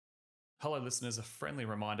Hello, listeners. A friendly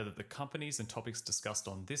reminder that the companies and topics discussed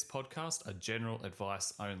on this podcast are general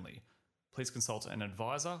advice only. Please consult an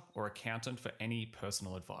advisor or accountant for any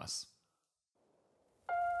personal advice.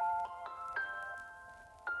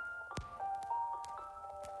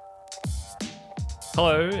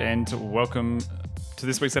 Hello, and welcome to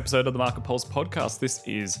this week's episode of the Market Pulse podcast. This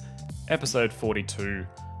is episode 42,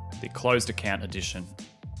 the closed account edition.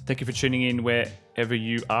 Thank you for tuning in wherever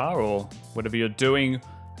you are or whatever you're doing.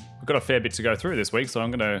 We've got a fair bit to go through this week, so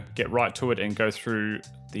I'm going to get right to it and go through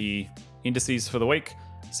the indices for the week,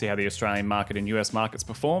 see how the Australian market and US markets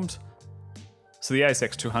performed. So the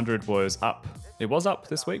ASX 200 was up. It was up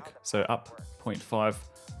this week, so up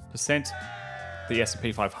 0.5%. The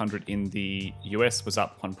S&P 500 in the US was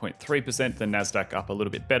up 1.3%. The Nasdaq up a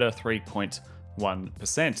little bit better,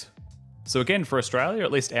 3.1%. So again, for Australia,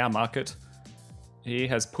 at least our market, he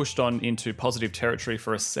has pushed on into positive territory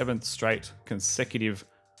for a seventh straight consecutive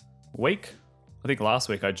week. I think last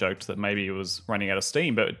week I joked that maybe it was running out of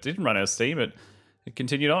steam, but it didn't run out of steam. It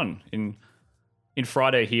continued on. In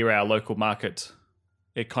Friday here, our local market,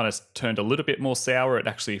 it kind of turned a little bit more sour. It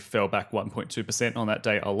actually fell back 1.2% on that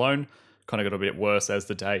day alone. Kind of got a bit worse as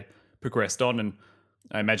the day progressed on. And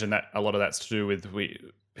I imagine that a lot of that's to do with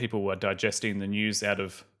people were digesting the news out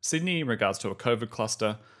of Sydney in regards to a COVID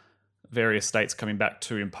cluster, various states coming back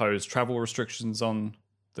to impose travel restrictions on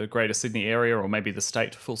the greater Sydney area, or maybe the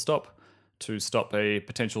state full stop, to stop a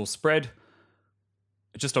potential spread.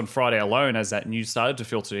 Just on Friday alone, as that news started to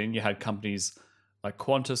filter in, you had companies like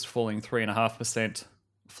Qantas falling 3.5%,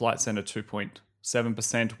 Flight Centre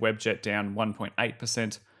 2.7%, Webjet down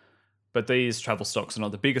 1.8%. But these travel stocks are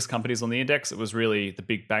not the biggest companies on the index. It was really the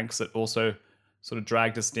big banks that also sort of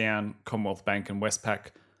dragged us down. Commonwealth Bank and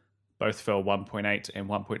Westpac both fell 1.8 and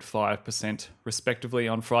 1.5% respectively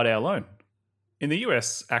on Friday alone. In the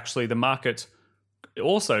US, actually, the market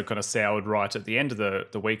also kind of soured right at the end of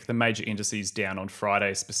the week. The major indices down on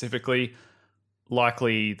Friday specifically.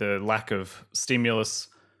 Likely the lack of stimulus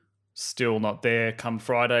still not there come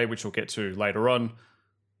Friday, which we'll get to later on.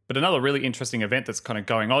 But another really interesting event that's kind of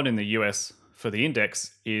going on in the US for the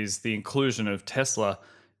index is the inclusion of Tesla,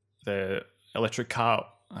 the electric car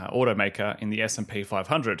automaker, in the S&P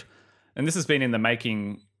 500. And this has been in the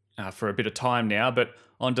making for a bit of time now, but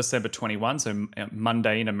on December 21, so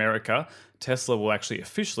Monday in America, Tesla will actually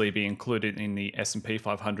officially be included in the S&P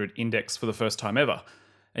 500 index for the first time ever.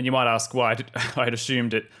 And you might ask why I'd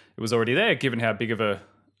assumed it was already there, given how big of a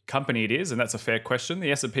company it is, and that's a fair question.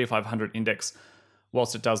 The S&P 500 index,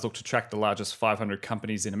 whilst it does look to track the largest 500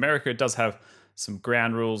 companies in America, it does have some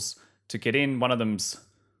ground rules to get in. One of them's,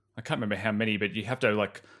 I can't remember how many, but you have to have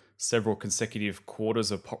like several consecutive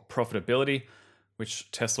quarters of profitability,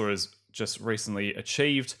 which Tesla has just recently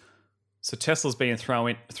achieved. So Tesla's being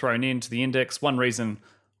thrown into the index. One reason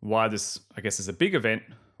why this, I guess, is a big event,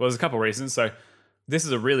 well, there's a couple of reasons. So this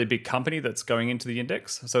is a really big company that's going into the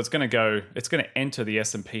index. So it's going to enter the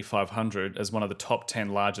S&P 500 as one of the top 10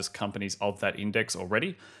 largest companies of that index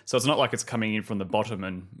already. So it's not like it's coming in from the bottom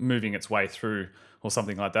and moving its way through or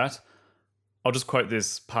something like that. I'll just quote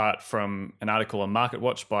this part from an article on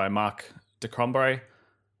MarketWatch by Mark DeCrombray.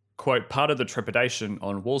 Quote, part of the trepidation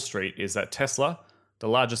on Wall Street is that Tesla, the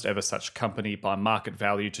largest ever such company by market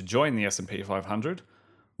value to join the S&P 500,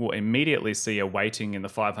 will immediately see a weighting in the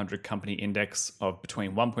 500 company index of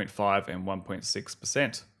between 1.5 and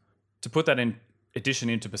 1.6%. To put that in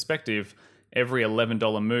addition into perspective, every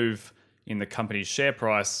 $11 move in the company's share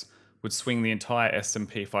price would swing the entire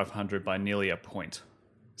S&P 500 by nearly a point.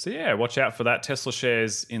 So yeah, watch out for that. Tesla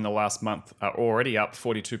shares in the last month are already up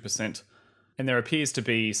 42%. And there appears to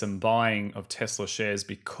be some buying of Tesla shares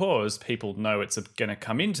because people know it's going to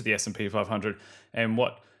come into the S&P 500. And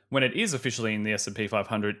when it is officially in the S&P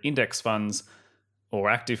 500, index funds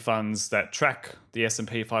or active funds that track the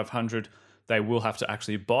S&P 500, they will have to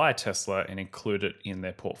actually buy Tesla and include it in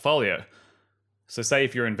their portfolio. So say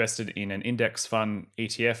if you're invested in an index fund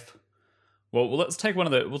ETF, well, let's take one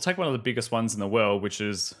of the biggest ones in the world, which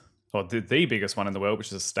is, or the biggest one in the world,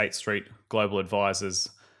 which is State Street Global Advisors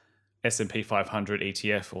S&P 500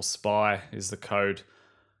 ETF, or SPY is the code.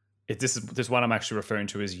 This one I'm actually referring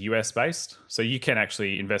to is US based. So you can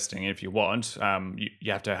actually invest in it if you want.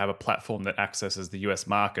 You have to have a platform that accesses the US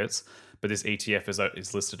markets, but this ETF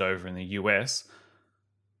is listed over in the US.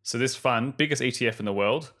 So this fund, biggest ETF in the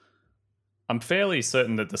world, I'm fairly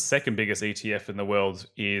certain that the second biggest ETF in the world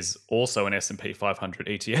is also an S&P 500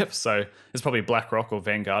 ETF. So it's probably BlackRock or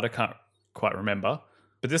Vanguard. I can't quite remember.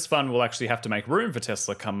 But this fund will actually have to make room for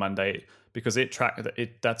Tesla come Monday because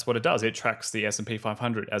that's what it does. It tracks the S&P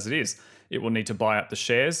 500 as it is. It will need to buy up the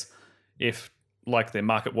shares. If, like the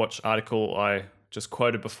MarketWatch article I just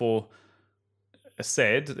quoted before,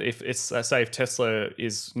 said, if it's say if Tesla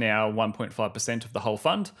is now 1.5% of the whole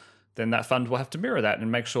fund, then that fund will have to mirror that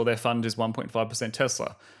and make sure their fund is 1.5%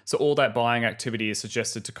 Tesla. So all that buying activity is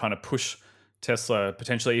suggested to kind of push Tesla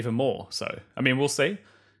potentially even more. So, I mean, we'll see.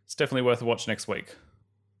 It's definitely worth a watch next week.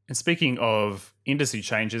 And speaking of industry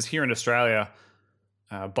changes, here in Australia,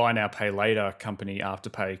 buy now, pay later company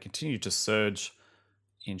Afterpay continued to surge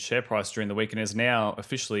in share price during the week and has now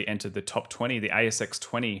officially entered the top 20, the ASX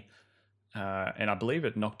 20. And I believe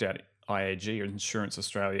it knocked out IAG, or Insurance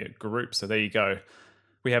Australia Group. So there you go.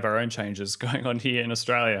 We have our own changes going on here in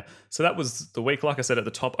Australia. So that was the week, like I said at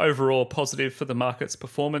the top, overall positive for the market's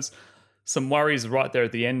performance. Some worries right there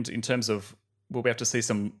at the end in terms of we'll have to see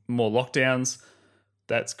some more lockdowns.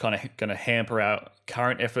 That's kind of going to hamper our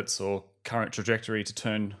current efforts or current trajectory to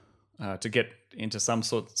turn to get into some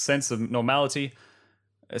sort of sense of normality,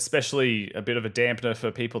 especially a bit of a dampener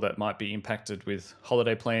for people that might be impacted with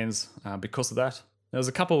holiday plans because of that. There was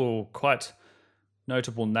a couple quite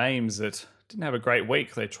notable names that didn't have a great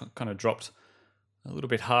week. They kind of dropped a little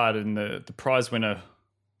bit hard, and the prize winner,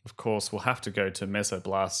 of course, will have to go to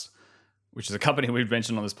Mesoblast, which is a company we've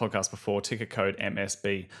mentioned on this podcast before, ticker code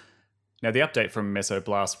MSB. Now, the update from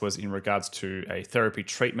Mesoblast was in regards to a therapy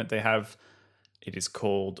treatment they have. It is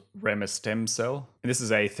called Remestemcel. And this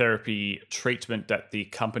is a therapy treatment that the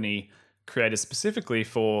company created specifically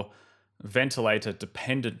for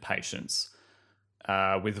ventilator-dependent patients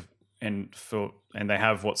and they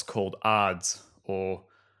have what's called ARDS, or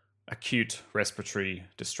acute respiratory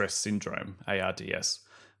distress syndrome, ARDS,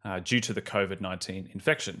 due to the COVID-19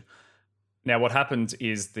 infection. Now, what happened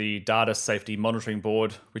is the Data Safety Monitoring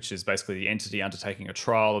Board, which is basically the entity undertaking a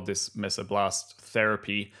trial of this Mesoblast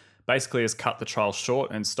therapy, basically has cut the trial short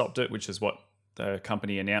and stopped it, which is what the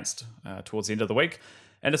company announced towards the end of the week.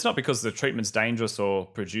 And it's not because the treatment's dangerous or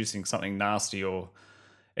producing something nasty, or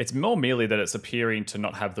it's more merely that it's appearing to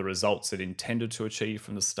not have the results it intended to achieve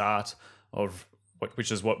from the start of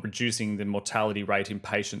which is what reducing the mortality rate in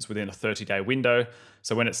patients within a 30-day window.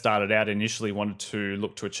 So when it started out, initially wanted to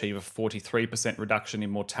look to achieve a 43% reduction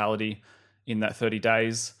in mortality in that 30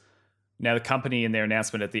 days. Now, the company in their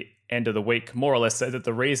announcement at the end of the week more or less said that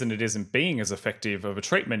the reason it isn't being as effective of a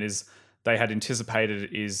treatment is they had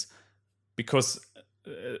anticipated is because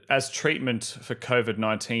as treatment for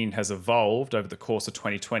COVID-19 has evolved over the course of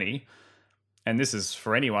 2020, and this is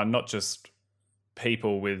for anyone, not just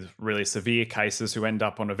people with really severe cases who end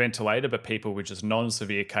up on a ventilator, but people with just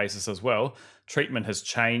non-severe cases as well. Treatment has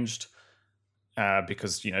changed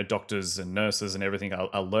because, doctors and nurses and everything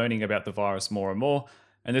are learning about the virus more and more.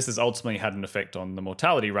 And this has ultimately had an effect on the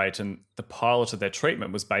mortality rate. And the pilot of their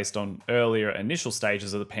treatment was based on earlier initial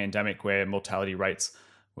stages of the pandemic where mortality rates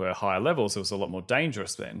were higher levels. It was a lot more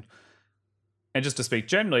dangerous then. And just to speak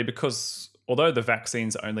generally, because although the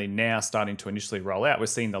vaccine's only now starting to initially roll out, we're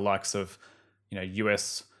seeing the likes of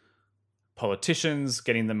US politicians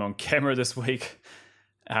getting them on camera this week.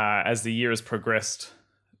 As the year has progressed,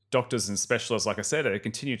 doctors and specialists, like I said, have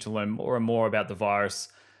continued to learn more and more about the virus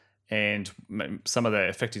and some of the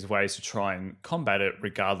effective ways to try and combat it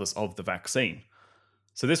regardless of the vaccine.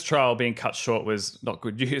 So this trial being cut short was not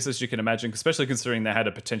good news, as you can imagine, especially considering they had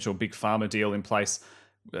a potential big pharma deal in place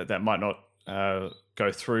that might not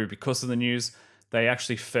go through because of the news. They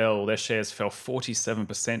actually their shares fell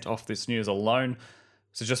 47% off this news alone.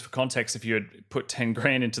 So just for context, if you had put 10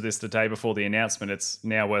 grand into this the day before the announcement, it's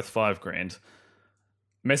now worth 5 grand.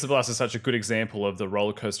 Mesoblast is such a good example of the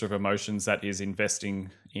roller coaster of emotions that is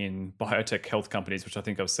investing in biotech health companies, which I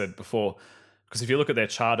think I've said before. Because if you look at their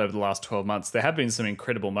chart over the last 12 months, there have been some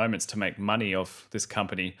incredible moments to make money off this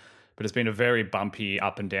company, but it's been a very bumpy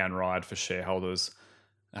up and down ride for shareholders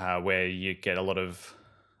where you get a lot of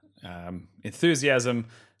enthusiasm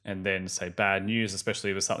and then say bad news,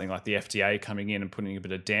 especially with something like the FDA coming in and putting a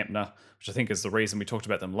bit of dampener, which I think is the reason we talked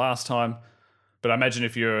about them last time. But I imagine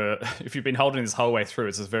if you've been holding this whole way through,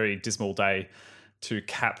 it's a very dismal day to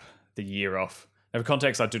cap the year off. Now, for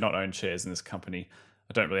context, I do not own shares in this company.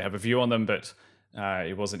 I don't really have a view on them, but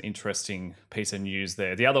it was an interesting piece of news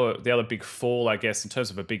there. The other big fall, I guess, in terms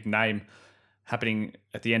of a big name happening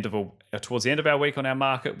at the end of towards the end of our week on our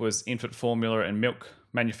market was infant formula and milk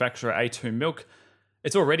manufacturer A2 Milk.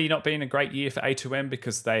 It's already not been a great year for A2M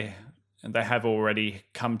because they have already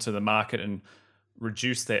come to the market and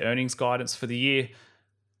reduced their earnings guidance for the year.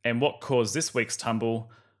 And what caused this week's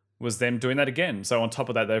tumble was them doing that again. So on top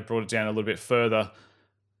of that, they've brought it down a little bit further,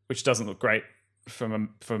 which doesn't look great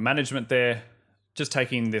from management there. Just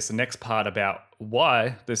taking this next part about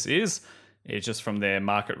why this is just from their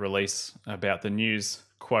market release about the news.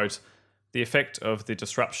 Quote, "The effect of the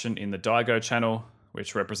disruption in the Daigou channel,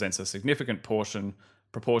 which represents a significant portion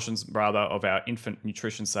proportions rather of our infant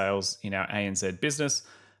nutrition sales in our ANZ business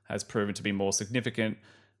has proven to be more significant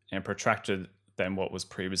and protracted than what was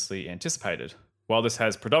previously anticipated. While this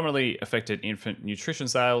has predominantly affected infant nutrition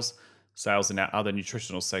sales, sales in our other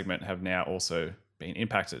nutritional segment have now also been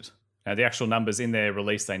impacted. Now, the actual numbers in their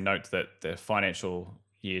release, they note that the financial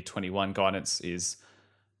year 21 guidance is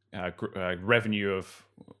revenue of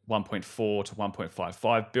 1.4 to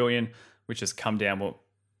 1.55 billion, which has come down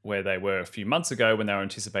where they were a few months ago when they were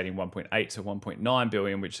anticipating 1.8 to 1.9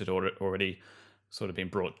 billion, which had already sort of been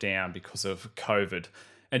brought down because of COVID.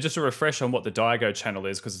 And just a refresh on what the Daigou channel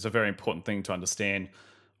is, because it's a very important thing to understand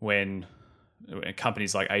when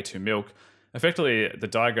companies like A2 Milk, effectively the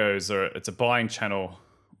Daigous it's a buying channel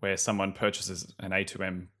where someone purchases an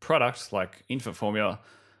A2M product like infant formula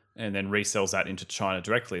and then resells that into China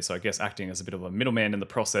directly. So I guess acting as a bit of a middleman in the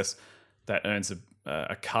process that earns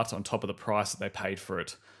a cut on top of the price that they paid for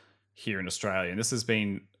it here in Australia. And this has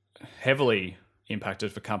been heavily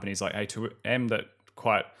impacted for companies like A2M that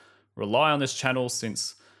quite rely on this channel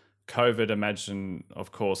since COVID. Imagine,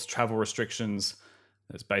 of course, travel restrictions.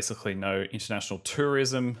 There's basically no international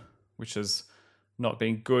tourism, which has not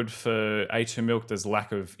been good for A2 Milk. There's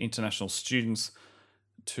lack of international students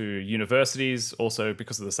to universities, also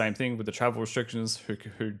because of the same thing with the travel restrictions,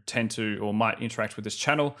 who tend to or might interact with this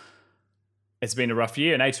channel. It's been a rough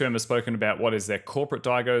year, and A2M has spoken about what is their corporate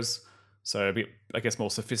Daigous, so a bit, I guess,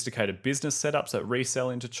 more sophisticated business setups that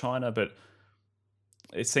resell into China, but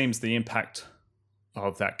it seems the impact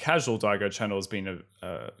of that casual Daigou channel has been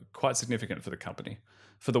quite significant for the company.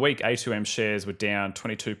 For the week, A2M shares were down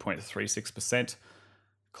 22.36%,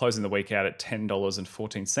 closing the week out at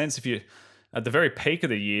 $10.14. If you at the very peak of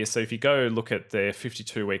the year, so if you go look at their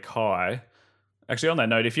 52-week high, actually on that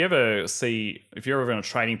note, if you're ever on a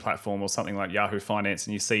trading platform or something like Yahoo Finance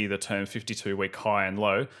and you see the term 52-week high and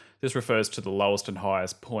low, this refers to the lowest and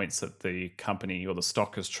highest points that the company or the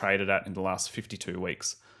stock has traded at in the last 52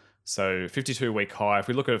 weeks. So 52-week high, if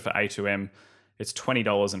we look at it for A2M, it's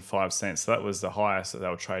 $20.05. So that was the highest that they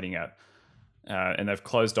were trading at. And they've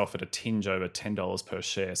closed off at a tinge over $10 per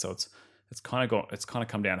share. So it's kind of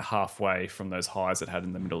come down halfway from those highs it had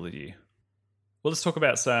in the middle of the year. Well, let's talk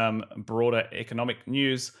about some broader economic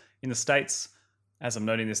news in the States. As I'm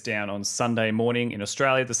noting this down on Sunday morning in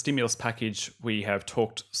Australia, the stimulus package we have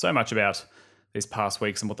talked so much about these past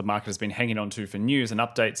weeks and what the market has been hanging on to for news and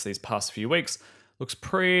updates these past few weeks looks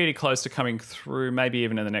pretty close to coming through, maybe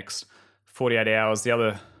even in the next 48 hours. The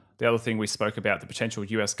other thing we spoke about, the potential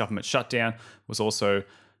US government shutdown, was also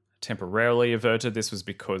temporarily averted. This was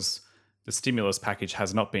because the stimulus package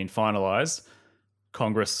has not been finalised.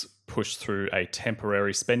 Congress pushed through a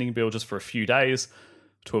temporary spending bill just for a few days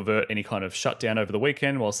to avert any kind of shutdown over the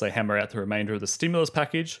weekend whilst they hammer out the remainder of the stimulus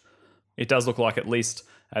package. It does look like, at least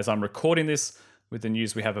as I'm recording this, with the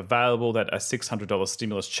news we have available, that a $600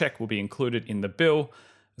 stimulus check will be included in the bill,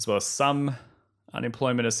 as well as some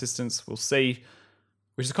unemployment assistance. We'll see,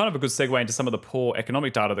 which is kind of a good segue into some of the poor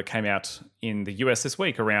economic data that came out in the US this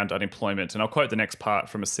week around unemployment. And I'll quote the next part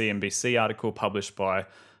from a CNBC article published by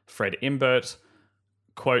Fred Imbert.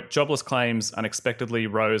 Quote, jobless claims unexpectedly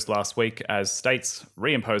rose last week as states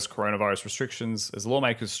reimposed coronavirus restrictions as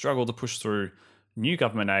lawmakers struggle to push through new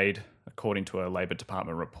government aid, according to a Labor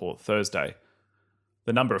Department report Thursday.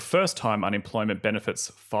 The number of first-time unemployment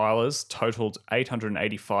benefits filers totaled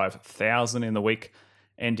 885,000 in the week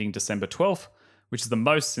ending December 12th, which is the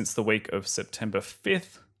most since the week of September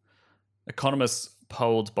 5th. Economists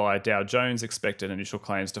polled by Dow Jones expected initial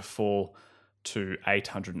claims to fall to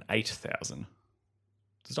 808,000.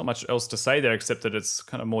 There's not much else to say there except that it's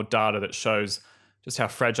kind of more data that shows just how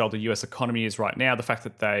fragile the US economy is right now. The fact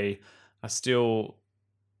that they are still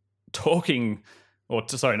taking their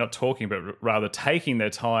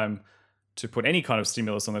time to put any kind of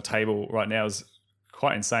stimulus on the table right now is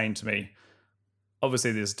quite insane to me.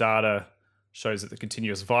 Obviously, this data shows that the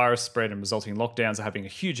continuous virus spread and resulting lockdowns are having a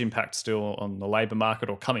huge impact still on the labour market,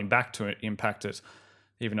 or coming back to impact it,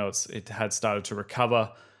 even though it had started to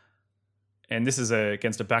recover. And this is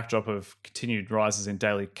against a backdrop of continued rises in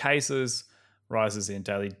daily cases, rises in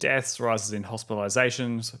daily deaths, rises in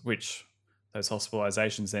hospitalizations, which those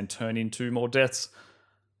hospitalizations then turn into more deaths.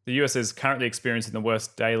 The US is currently experiencing the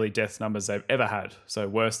worst daily death numbers they've ever had, so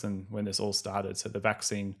worse than when this all started. So the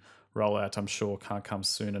vaccine rollout, I'm sure, can't come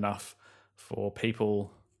soon enough for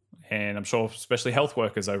people, and I'm sure especially health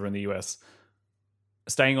workers over in the US.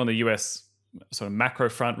 Staying on the US sort of macro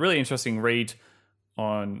front, really interesting read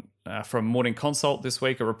from Morning Consult this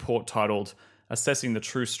week, a report titled Assessing the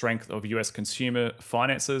True Strength of US Consumer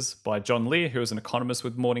Finances by John Lear, who is an economist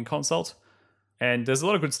with Morning Consult. And there's a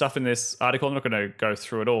lot of good stuff in this article. I'm not going to go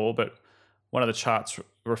through it all, but one of the charts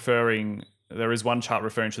there is one chart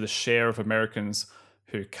referring to the share of Americans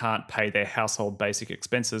who can't pay their household basic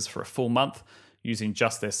expenses for a full month using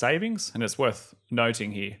just their savings. And it's worth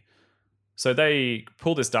noting here. So they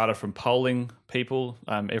pull this data from polling people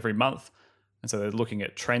every month. And so they're looking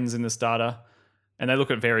at trends in this data. And they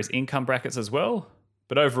look at various income brackets as well.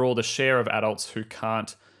 But overall, the share of adults who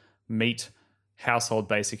can't meet household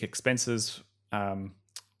basic expenses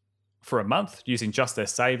for a month using just their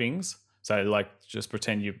savings. So like just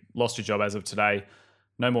pretend you lost your job as of today,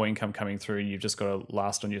 no more income coming through, and you've just got to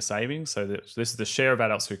last on your savings. So this is the share of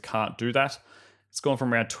adults who can't do that. It's gone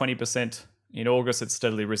from around 20% in August. It's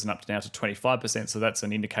steadily risen up now to 25%. So that's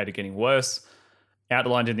an indicator getting worse.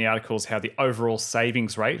 Outlined in the article is how the overall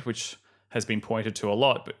savings rate, which has been pointed to a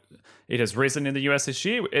lot, but it has risen in the US this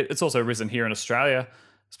year. It's also risen here in Australia,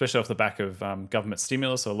 especially off the back of government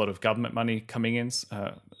stimulus, so a lot of government money coming in,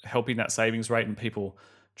 helping that savings rate and people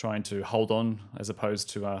trying to hold on as opposed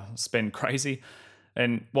to spend crazy.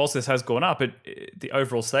 And whilst this has gone up, the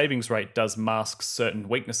overall savings rate does mask certain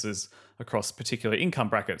weaknesses across particular income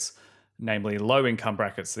brackets, namely low income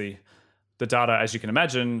brackets. The data, as you can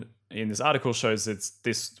imagine, in this article shows it's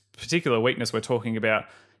this particular weakness we're talking about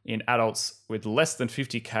in adults with less than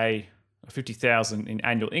 50K, 50,000 in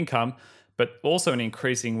annual income, but also an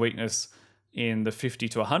increasing weakness in the 50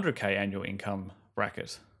 to 100K annual income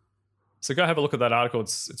bracket. So go have a look at that article.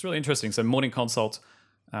 It's really interesting. So Morning Consult,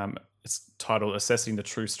 it's titled Assessing the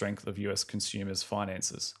True Strength of US Consumers'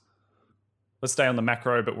 Finances. Let's stay on the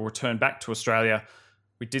macro, but we'll return back to Australia.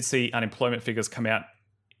 We did see unemployment figures come out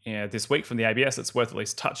this week from the ABS. It's worth at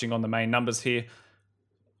least touching on the main numbers here.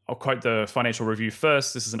 I'll quote the Financial Review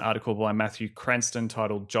first. This is an article by Matthew Cranston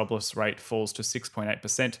titled Jobless Rate Falls to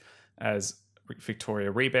 6.8% as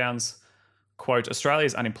Victoria Rebounds. Quote,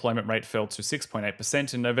 Australia's unemployment rate fell to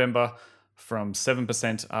 6.8% in November from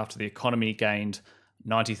 7% after the economy gained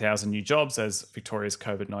 90,000 new jobs as Victoria's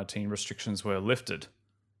COVID-19 restrictions were lifted.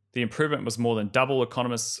 The improvement was more than double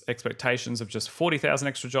economists' expectations of just 40,000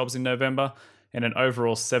 extra jobs in November and an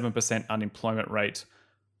overall 7% unemployment rate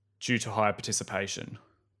due to higher participation.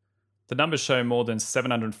 The numbers show more than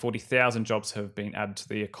 740,000 jobs have been added to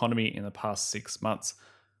the economy in the past 6 months.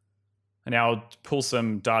 And now I'll pull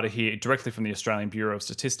some data here directly from the Australian Bureau of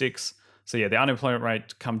Statistics. So the unemployment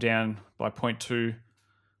rate come down by 0.2 to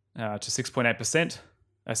 6.8%.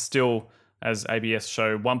 Still, as ABS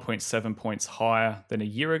show, 1.7 points higher than a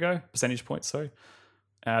year ago, percentage points, sorry.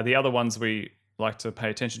 The other ones we like to pay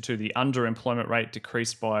attention to, the underemployment rate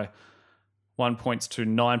decreased by 1 point to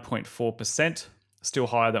 9.4%, still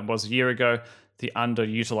higher than it was a year ago. The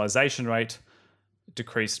underutilization rate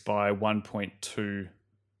decreased by 1.2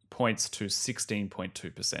 points to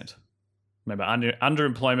 16.2%. Remember,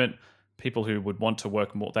 underemployment, people who would want to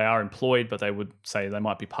work more, they are employed, but they would say they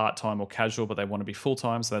might be part-time or casual, but they want to be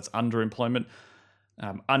full-time, so that's underemployment.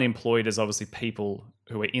 Unemployed is obviously people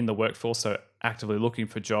who are in the workforce, so actively looking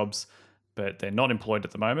for jobs, but they're not employed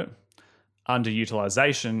at the moment.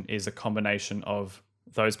 Underutilization is a combination of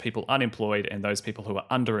those people unemployed and those people who are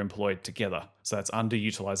underemployed together. So that's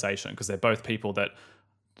underutilization because they're both people that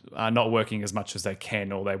are not working as much as they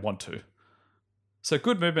can or they want to. So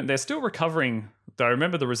good movement. They're still recovering, though.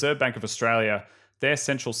 Remember, the Reserve Bank of Australia, their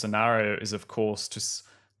central scenario is, of course,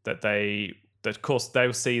 that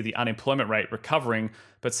they'll see the unemployment rate recovering,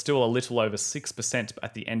 but still a little over 6%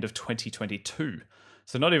 at the end of 2022.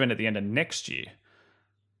 So not even at the end of next year,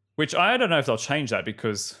 which I don't know if they'll change that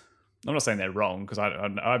because I'm not saying they're wrong because I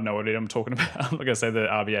have no idea what I'm talking about. I'm not going to say the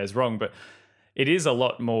RBA is wrong, but it is a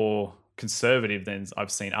lot more conservative than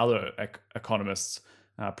I've seen other economists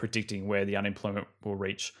predicting where the unemployment will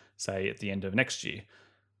reach, say, at the end of next year.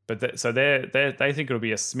 But they think it'll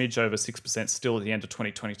be a smidge over 6% still at the end of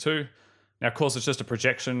 2022. Now, of course, it's just a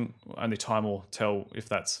projection. Only time will tell if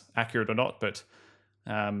that's accurate or not. But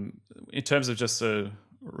in terms of just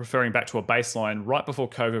referring back to a baseline, right before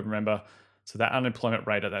COVID, remember, so that unemployment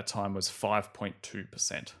rate at that time was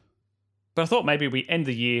 5.2%. But I thought maybe we end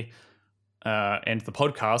the year, end the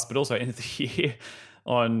podcast, but also end the year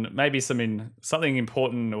on maybe something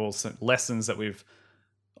important or some lessons that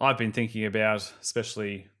I've been thinking about,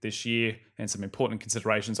 especially this year, and some important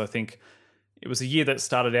considerations. I think it was a year that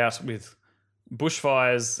started out with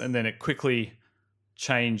bushfires, and then it quickly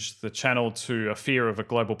changed the channel to a fear of a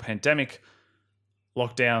global pandemic,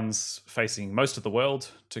 lockdowns facing most of the world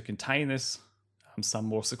to contain this, some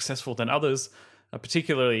more successful than others, a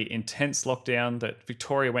particularly intense lockdown that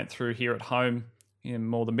Victoria went through here at home in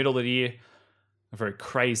more the middle of the year, a very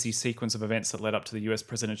crazy sequence of events that led up to the US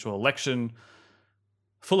presidential election,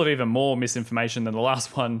 full of even more misinformation than the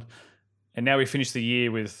last one. And now we finish the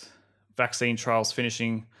year with vaccine trials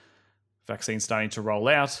finishing, vaccines starting to roll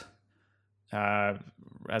out.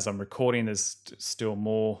 As I'm recording, there's still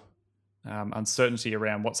more uncertainty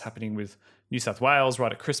around what's happening with New South Wales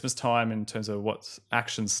right at Christmas time in terms of what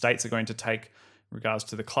actions states are going to take in regards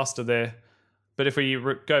to the cluster there. But if we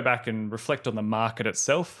go back and reflect on the market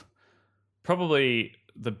itself, probably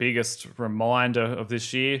the biggest reminder of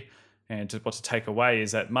this year and what to take away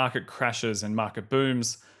is that market crashes and market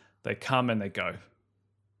booms, they come and they go.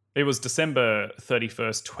 It was December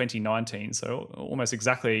 31st, 2019, so almost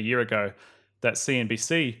exactly a year ago, that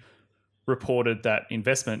CNBC reported that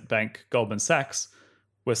investment bank Goldman Sachs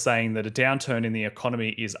were saying that a downturn in the economy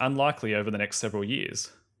is unlikely over the next several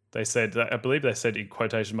years. They said, I believe they said in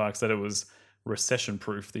quotation marks, that it was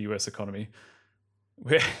recession-proof, the US economy.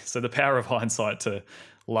 So the power of hindsight to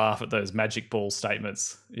laugh at those magic ball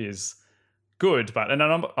statements is good, and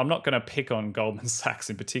I'm not going to pick on Goldman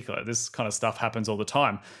Sachs in particular. This kind of stuff happens all the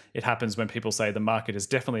time. It happens when people say the market is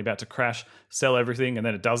definitely about to crash, sell everything, and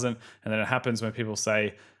then it doesn't. And then it happens when people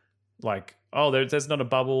say, like, oh, there's not a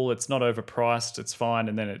bubble, it's not overpriced, it's fine,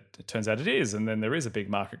 and then it turns out it is, and then there is a big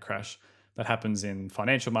market crash. That happens in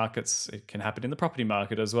financial markets. It can happen in the property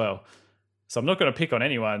market as well. So I'm not going to pick on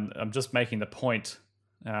anyone. I'm just making the point.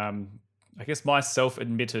 I guess my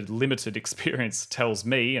self-admitted limited experience tells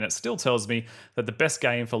me, and it still tells me, that the best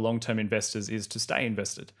game for long-term investors is to stay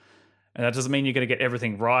invested. And that doesn't mean you're going to get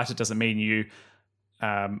everything right. It doesn't mean you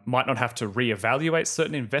might not have to reevaluate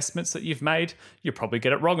certain investments that you've made. You'll probably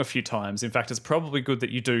get it wrong a few times. In fact, it's probably good that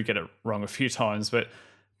you do get it wrong a few times, but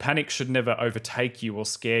panic should never overtake you or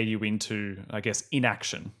scare you into, I guess,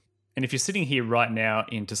 inaction. And if you're sitting here right now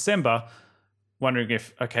in December, wondering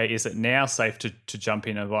if, okay, is it now safe to jump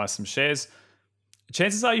in and buy some shares?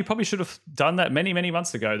 Chances are you probably should have done that many, many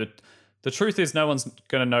months ago. The truth is no one's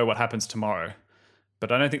going to know what happens tomorrow.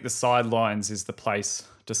 But I don't think the sidelines is the place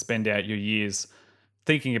to spend out your years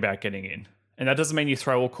thinking about getting in. And that doesn't mean you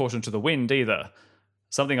throw all caution to the wind either.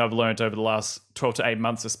 Something I've learned over the last 12 to 8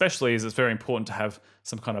 months especially is it's very important to have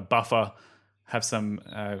some kind of buffer, have some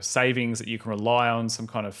savings that you can rely on, some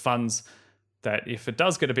kind of funds that if it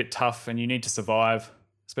does get a bit tough and you need to survive,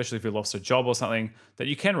 especially if you lost a job or something, that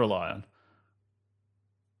you can rely on.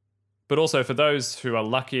 But also for those who are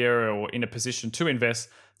luckier or in a position to invest,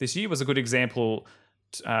 this year was a good example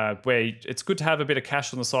where it's good to have a bit of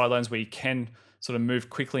cash on the sidelines where you can sort of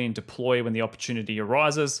move quickly and deploy when the opportunity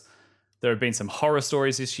arises. There have been some horror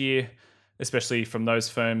stories this year, especially from those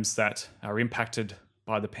firms that are impacted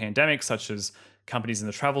by the pandemic, such as companies in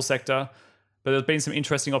the travel sector. But there's been some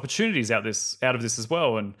interesting opportunities out of this as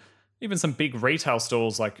well. And even some big retail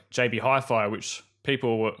stores like JB Hi-Fi, which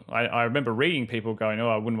I remember reading people going, oh,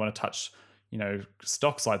 I wouldn't want to touch,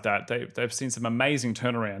 stocks like that. They've seen some amazing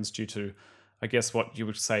turnarounds due to, I guess, what you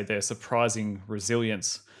would say their surprising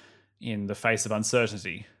resilience in the face of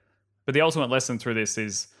uncertainty. But the ultimate lesson through this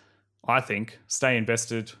is, I think, stay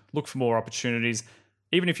invested, look for more opportunities,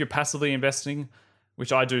 even if you're passively investing,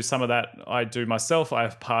 which I do some of that. I do myself. I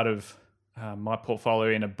have part of my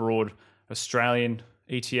portfolio in a broad Australian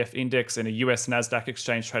ETF index and a US NASDAQ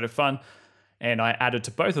exchange traded fund. And I added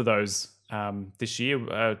to both of those this year.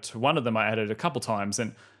 To one of them, I added a couple times,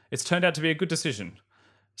 and it's turned out to be a good decision.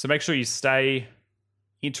 So make sure you stay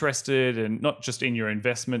interested, and not just in your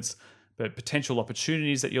investments, but potential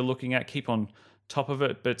opportunities that you're looking at. Keep on top of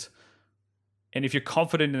it. And if you're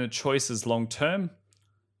confident in the choices long term,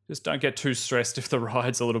 just don't get too stressed if the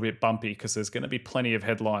ride's a little bit bumpy, because there's going to be plenty of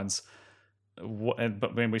headlines.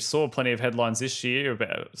 But when we saw plenty of headlines this year,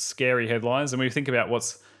 about scary headlines, and we think about when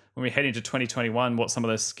we head into 2021, what some of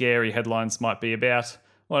those scary headlines might be about.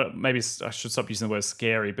 Well, maybe I should stop using the word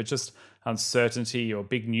scary, but just uncertainty or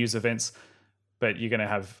big news events. But you're going to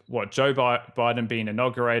have Joe Biden being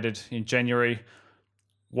inaugurated in January.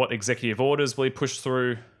 What executive orders will he push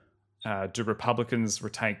through? Do Republicans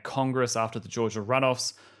retain Congress after the Georgia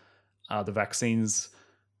runoffs? Are the vaccines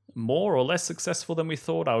more or less successful than we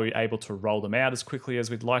thought? Are we able to roll them out as quickly as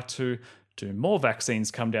we'd like to? Do more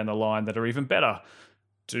vaccines come down the line that are even better?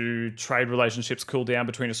 Do trade relationships cool down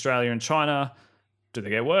between Australia and China? Do they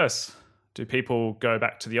get worse? Do people go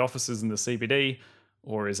back to the offices in the CBD?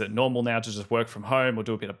 Or is it normal now to just work from home or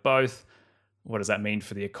do a bit of both? What does that mean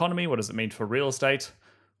for the economy? What does it mean for real estate?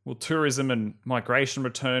 Will tourism and migration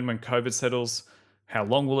return when COVID settles? How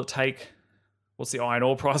long will it take? What's the iron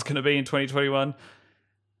ore price going to be in 2021?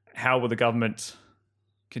 How will the government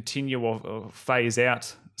continue or phase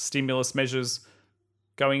out stimulus measures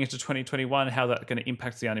going into 2021? How that's going to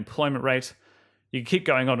impact the unemployment rate? You can keep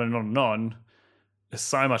going on and on and on. There's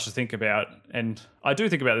so much to think about. And I do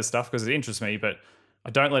think about this stuff because it interests me, but I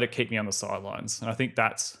don't let it keep me on the sidelines. And I think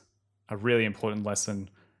that's a really important lesson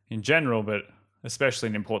in general, but especially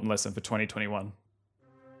an important lesson for 2021.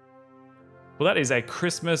 Well, that is a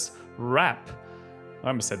Christmas wrap. I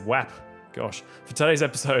almost said whap. Gosh. For today's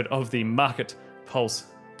episode of the Market Pulse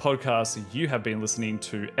podcast, you have been listening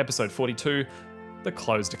to episode 42, the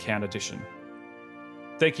Closed Account Edition.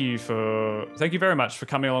 Thank you very much for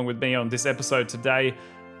coming along with me on this episode today,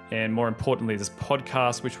 and more importantly, this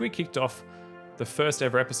podcast, which we kicked off the first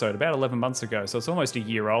ever episode about 11 months ago, so it's almost a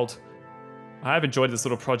year old. I have enjoyed this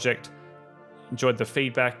little project, enjoyed the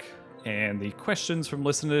feedback and the questions from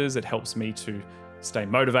listeners. It helps me to stay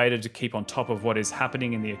motivated, to keep on top of what is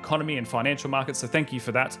happening in the economy and financial markets, so thank you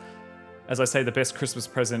for that. As I say, the best Christmas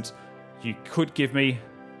present you could give me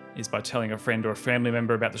is by telling a friend or a family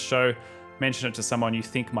member about the show. Mention it to someone you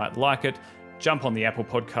think might like it. Jump on the Apple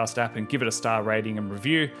Podcast app and give it a star rating and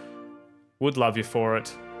review. Would love you for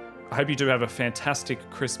it. I hope you do have a fantastic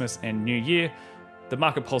Christmas and New Year. The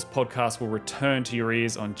Market Pulse podcast will return to your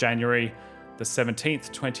ears on January the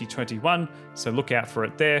 17th, 2021, so look out for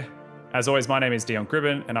it there. As always, my name is Dion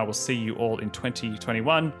Gribben, and I will see you all in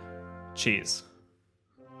 2021. Cheers.